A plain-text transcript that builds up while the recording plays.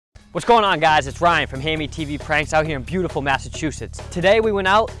What's going on, guys? It's Ryan from Hammy TV Pranks out here in beautiful Massachusetts. Today we went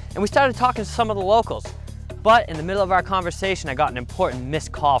out and we started talking to some of the locals. But in the middle of our conversation, I got an important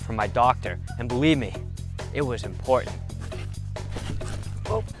missed call from my doctor. And believe me, it was important.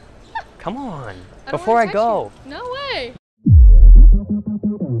 Oh, come on, before I go. You. No way.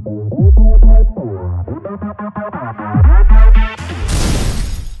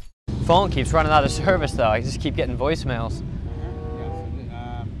 Phone keeps running out of service though. I just keep getting voicemails.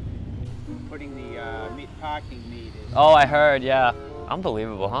 Putting the parking meters. Oh, I heard, yeah.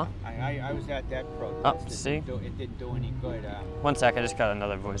 Unbelievable, huh? I was at that protest. Oh, see? It didn't do any good. One sec, I just got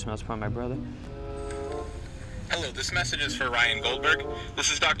another voicemail. It's from my brother. Hello, this message is for Ryan Goldberg. This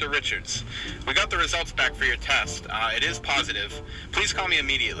is Dr. Richards. We got the results back for your test. It is positive. Please call me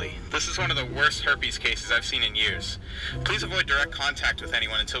immediately. This is one of the worst herpes cases I've seen in years. Please avoid direct contact with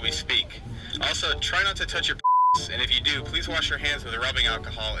anyone until we speak. Also, try not to touch your and if you do, please wash your hands with a rubbing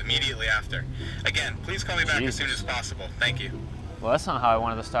alcohol immediately after. Again, please call me back as soon as possible. Thank you. Well, that's not how I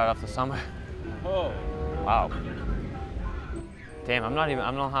wanted to start off the summer. Oh. Wow. Damn, I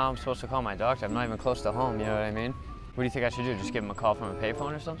don't know how I'm supposed to call my doctor. I'm not even close to home, you know what I mean? What do you think I should do? Just give him a call from a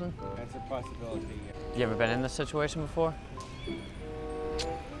payphone or something? That's a possibility. You ever been in this situation before?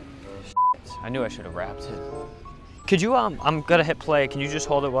 I knew I should have wrapped it. Could you, I'm gonna hit play. Can you just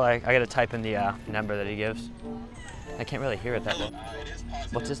hold it while I gotta type in the number that he gives? I can't really hear it that well.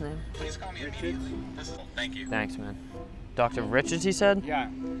 What's his name? Please call me immediately. Thank you. Thanks, man. Dr. Richards, he said? Yeah.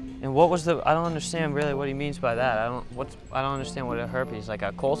 And what was the, I don't understand really what he means by that. I don't understand what a herpes, like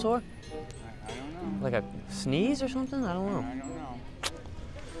a cold sore? I don't know. Like a sneeze or something? I don't know. I don't know.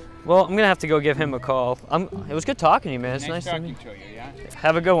 Well, I'm gonna have to go give him a call. It was good talking to you, man. It's nice to meet you. Talking to you, yeah?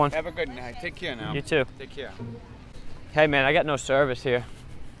 Have a good one. Have a good night. Take care now. You too. Take care. Hey, man, I got no service here.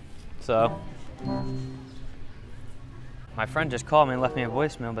 So. My friend just called me and left me a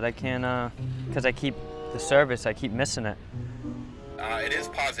voicemail, but I can't, because I keep the service, I keep missing it. It is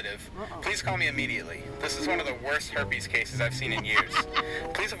positive. Please call me immediately. This is one of the worst herpes cases I've seen in years.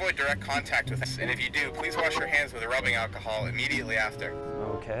 Please avoid direct contact with us, and if you do, please wash your hands with a rubbing alcohol immediately after.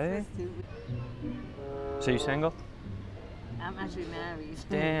 Okay. So you single? I'm actually married.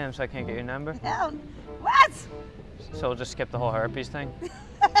 Damn, so I can't get your number? Hell, what? So we'll just skip the whole herpes thing?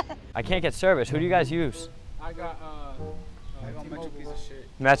 I can't get service. Who do you guys use? I got Metro piece of shit.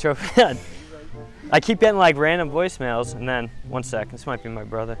 Metro. I keep getting like random voicemails, and then, one sec, this might be my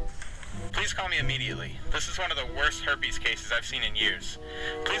brother. Please call me immediately. This is one of the worst herpes cases I've seen in years.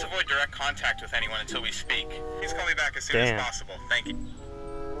 Please avoid direct contact with anyone until we speak. Please call me back as soon as possible. Thank you.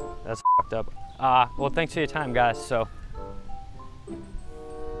 That's fucked up. Well, thanks for your time, guys, so.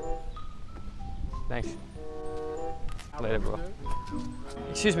 Thanks. Later, bro.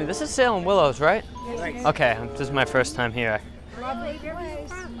 Excuse me, this is Salem Willows, right? Yes. Okay, this is my first time here.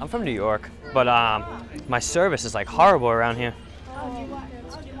 I'm from New York, but my service is like horrible around here. Do you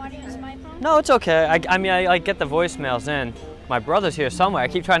want to use my phone? No, it's okay. I mean, I like get the voicemails in. My brother's here somewhere. I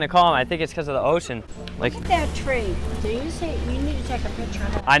keep trying to call him. I think it's because of the ocean. Like, Look at that tree. Do you see? You need to take a picture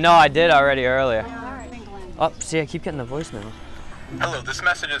of it. I know I did already earlier. All right. Oh, see, I keep getting the voicemails. Hello, this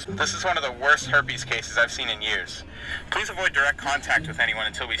is one of the worst herpes cases I've seen in years. Please avoid direct contact with anyone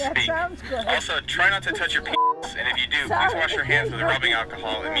until we speak. Sounds good. Also, try not to touch your penis, and if you do, please wash your hands with a rubbing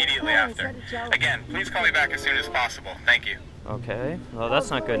alcohol immediately after. Again, please call me back as soon as possible. Thank you. Okay, well, that's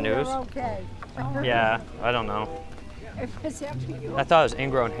not good news. Okay. Yeah, I don't know. It's up to you. I thought it was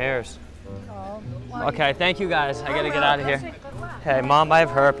ingrown hairs. Okay, thank you guys. I gotta get out of here. Hey, Mom, I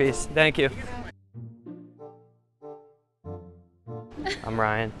have herpes. Thank you. I'm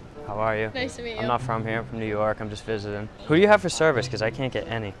Ryan. How are you? Nice to meet you. I'm not from here. I'm from New York. I'm just visiting. Who do you have for service? Because I can't get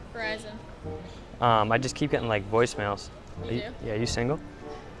any. Verizon. I just keep getting like voicemails. You do? Yeah, you single?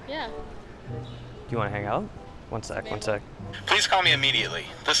 Yeah. Do you want to hang out? One sec, one sec. Please call me immediately.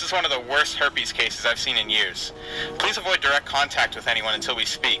 This is one of the worst herpes cases I've seen in years. Please avoid direct contact with anyone until we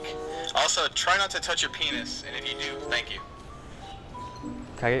speak. Also, try not to touch your penis, and if you do, thank you.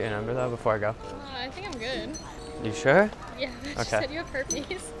 Can I get your number though before I go? I think I'm good. You sure? Yeah, but you Okay. said you have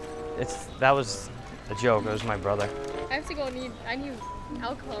herpes. That was a joke. It was my brother. I have to go I need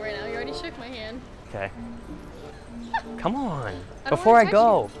alcohol right now. You already shook my hand. Okay. Come on. I don't Before wanna I touch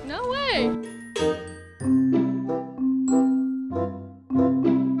go. you. No way.